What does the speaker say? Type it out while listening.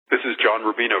is John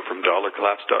Rubino from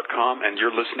DollarCollapse.com, and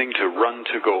you're listening to Run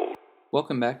to Gold.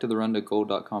 Welcome back to the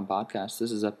RunToGold.com podcast.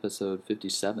 This is episode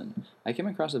 57. I came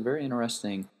across a very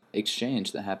interesting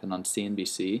exchange that happened on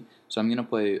CNBC, so I'm going to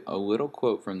play a little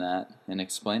quote from that and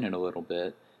explain it a little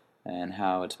bit and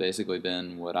how it's basically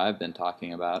been what I've been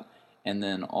talking about, and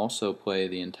then also play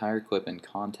the entire clip in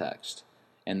context,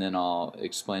 and then I'll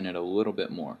explain it a little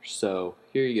bit more. So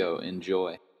here you go.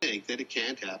 Enjoy. Think that it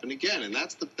can't happen again, and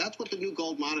that's what the new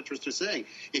gold monitors are saying.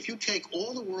 If you take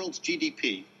all the world's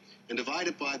GDP and divide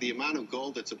it by the amount of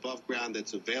gold that's above ground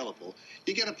that's available,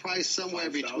 you get a price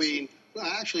somewhere between, well,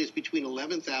 actually it's between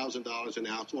 $11,000 an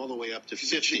ounce all the way up to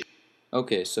 $50,000.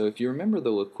 Okay, so if you remember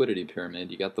the liquidity pyramid,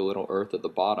 you got the little Earth at the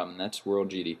bottom, and that's world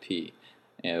GDP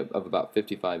of about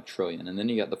 55 trillion, and then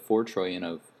you got the 4 trillion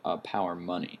of power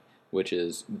money, which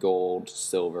is gold,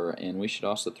 silver, and we should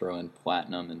also throw in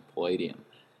platinum and palladium.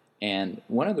 And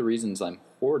one of the reasons I'm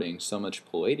hoarding so much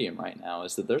palladium right now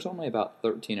is that there's only about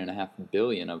 13.5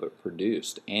 billion of it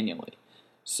produced annually.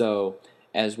 So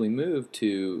as we move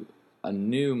to a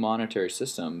new monetary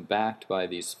system backed by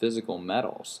these physical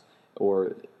metals,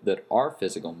 or that are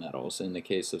physical metals in the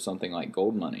case of something like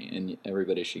gold money, and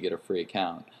everybody should get a free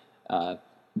account,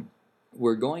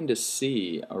 we're going to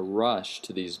see a rush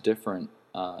to these different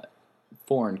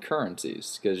foreign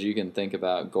currencies, because you can think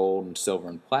about gold and silver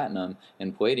and platinum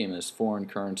and palladium as foreign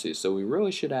currencies. So we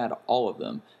really should add all of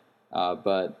them,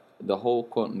 but the whole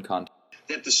quote in context.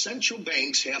 That the central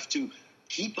banks have to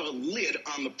keep a lid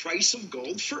on the price of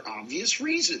gold for obvious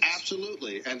reasons.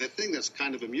 Absolutely. And the thing that's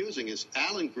kind of amusing is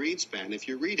Alan Greenspan, if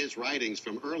you read his writings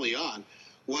from early on,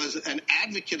 was an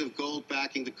advocate of gold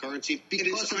backing the currency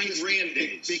because of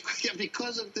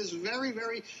this very,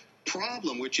 very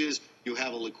problem, which is you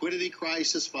have a liquidity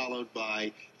crisis followed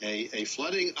by a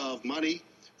flooding of money,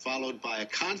 followed by a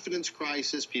confidence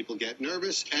crisis. People get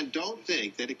nervous and don't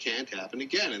think that it can't happen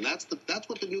again. And that's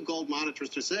what the new gold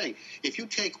monitors are saying. If you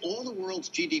take all the world's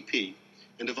GDP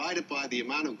and divide it by the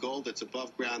amount of gold that's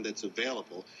above ground that's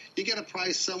available, you get a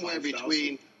price somewhere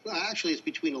between, well, actually it's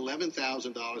between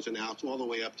 $11,000 an ounce all the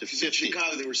way up to $50,000. In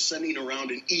Chicago, they were sending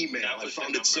around an email. I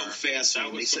found it so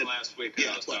fascinating. They said, last week.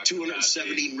 yeah, like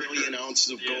 270 million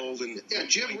ounces of gold. And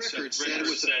Jim Rickards said it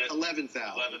was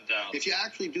 11,000. If you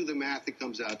actually do the math, it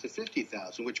comes out to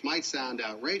 50,000, which might sound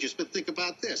outrageous. But think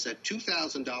about this. At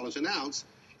 $2,000 an ounce,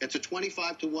 it's a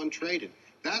 25-to-1 trade-in.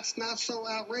 That's not so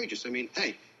outrageous. I mean,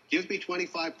 hey, give me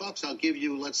 $25, I'll give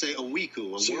you, let's say, a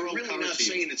Wiku, so world we're really currency. not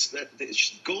saying it's that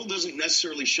gold doesn't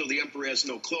necessarily show the emperor has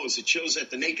no clothes. It shows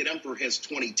that the naked emperor has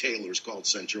 20 tailors called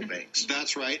central banks.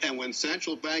 That's right. And when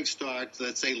central banks start,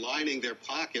 let's say, lining their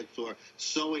pockets or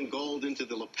sewing gold into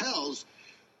the lapels,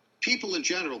 people in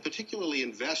general, particularly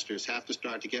investors, have to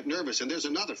start to get nervous. And there's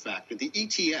another factor, the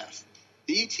ETF.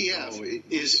 The ETF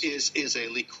is a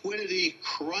liquidity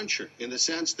cruncher in the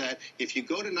sense that if you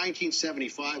go to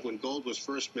 1975 when gold was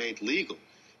first made legal,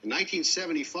 in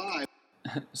 1975...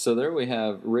 So there we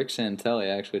have Rick Santelli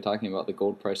actually talking about the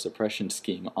gold price suppression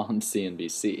scheme on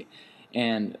CNBC.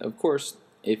 And, of course,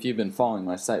 if you've been following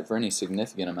my site for any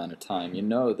significant amount of time, you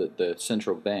know that the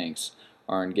central banks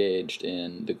are engaged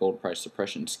in the gold price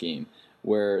suppression scheme,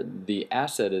 where the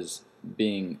asset is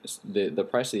being the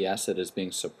price of the asset is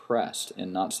being suppressed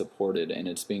and not supported, and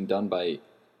it's being done by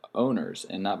owners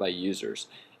and not by users.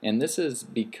 And this is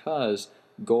because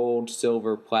gold,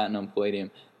 silver, platinum, palladium,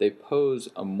 they pose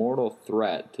a mortal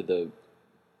threat to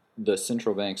the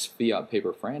central bank's fiat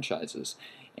paper franchises.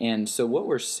 And so what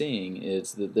we're seeing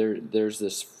is that there's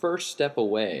this first step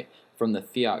away from the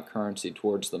fiat currency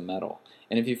towards the metal.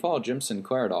 And if you follow Jim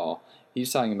Sinclair at all,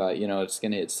 he's talking about, it's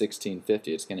going to hit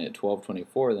 1650, it's going to hit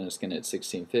 1224, then it's going to hit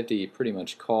 1650. He pretty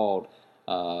much called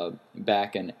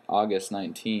back in August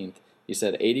 19th. He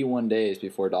said 81 days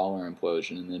before dollar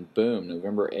implosion, and then boom,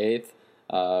 November 8th,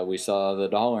 we saw the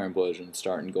dollar implosion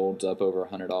start, and gold's up over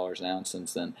 $100 an ounce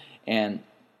since then. And,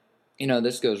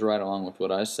 this goes right along with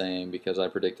what I was saying, because I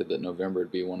predicted that November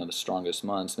would be one of the strongest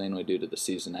months, mainly due to the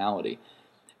seasonality.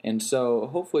 And so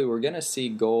hopefully we're going to see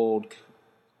gold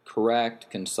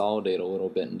consolidate a little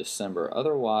bit in December.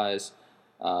 Otherwise,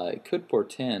 it could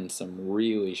portend some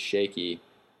really shaky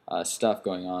stuff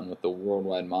going on with the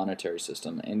worldwide monetary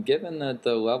system. And given that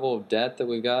the level of debt that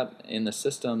we've got in the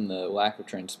system, the lack of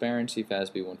transparency,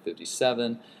 FASB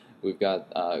 157, we've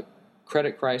got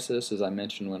credit crisis, as I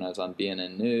mentioned when I was on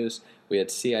BNN News. We had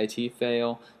CIT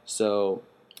fail, so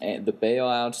the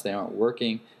bailouts, they aren't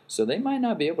working. So they might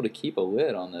not be able to keep a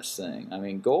lid on this thing. I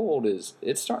mean, gold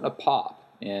it's starting to pop.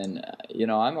 And,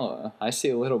 I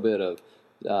see a little bit of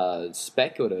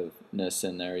speculativeness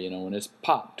in there, when it's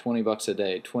popped $20 a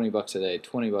day, $20 a day,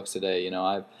 $20 a day.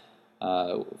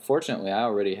 Fortunately, I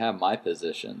already have my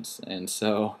positions, and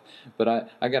so,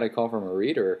 but I got a call from a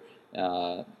reader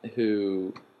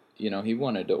who, he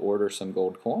wanted to order some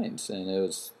gold coins, and it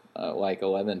was like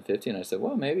 $11.50, and I said,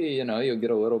 well, maybe you'll get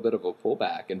a little bit of a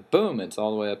pullback, and boom, it's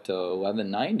all the way up to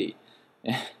 $11.90,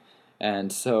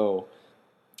 and so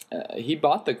he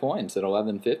bought the coins at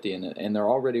 $11.50, and they're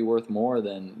already worth more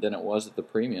than it was at the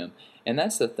premium, and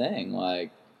that's the thing,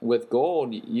 like. With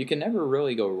gold, you can never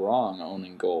really go wrong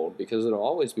owning gold because it'll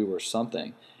always be worth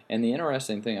something. And the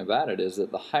interesting thing about it is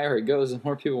that the higher it goes, the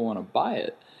more people want to buy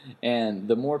it. And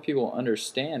the more people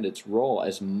understand its role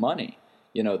as money.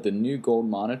 The new gold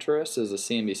monetarist, as the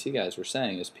CNBC guys were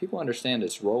saying, is people understand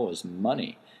its role as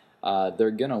money.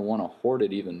 They're going to want to hoard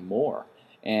it even more.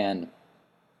 And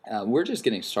we're just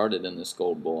getting started in this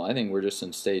gold bull. I think we're just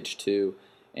in stage 2.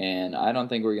 And I don't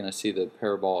think we're going to see the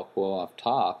parabolic blow off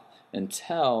top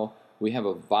until we have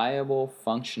a viable,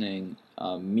 functioning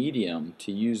medium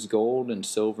to use gold and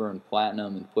silver and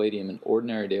platinum and palladium in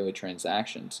ordinary daily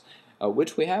transactions,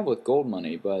 which we have with gold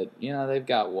money, but, they've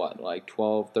got, like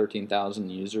 12,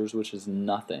 13,000 users, which is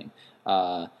nothing.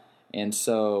 And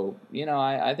so,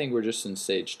 I think we're just in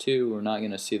stage 2. We're not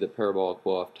going to see the parabolic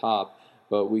blow off top,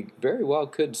 but we very well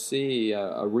could see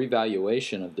a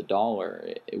revaluation of the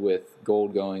dollar with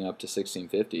gold going up to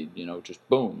 1650, just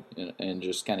boom, and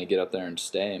just kind of get up there and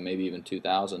stay, and maybe even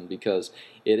 2,000, because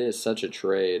it is such a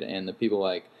trade. And the people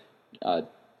like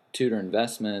Tudor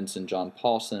Investments and John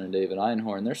Paulson and David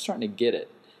Einhorn, they're starting to get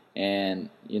it. And,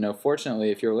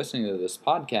 fortunately, if you're listening to this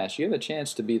podcast, you have a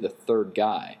chance to be the third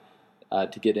guy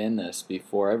to get in this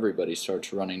before everybody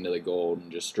starts running to the gold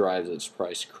and just drives its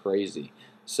price crazy.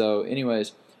 So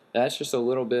anyways, that's just a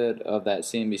little bit of that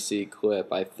CNBC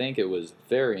clip. I think it was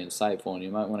very insightful, and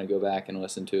you might want to go back and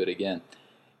listen to it again.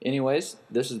 Anyways,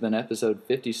 this has been episode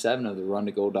 57 of the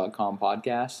RunToGold.com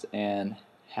podcast, and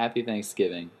happy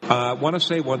Thanksgiving. I want to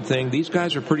say one thing. These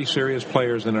guys are pretty serious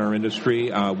players in our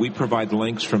industry. We provide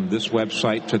links from this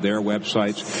website to their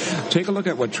websites. Take a look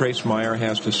at what Trace Meyer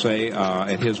has to say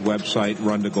at his website,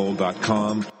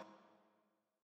 RunToGold.com.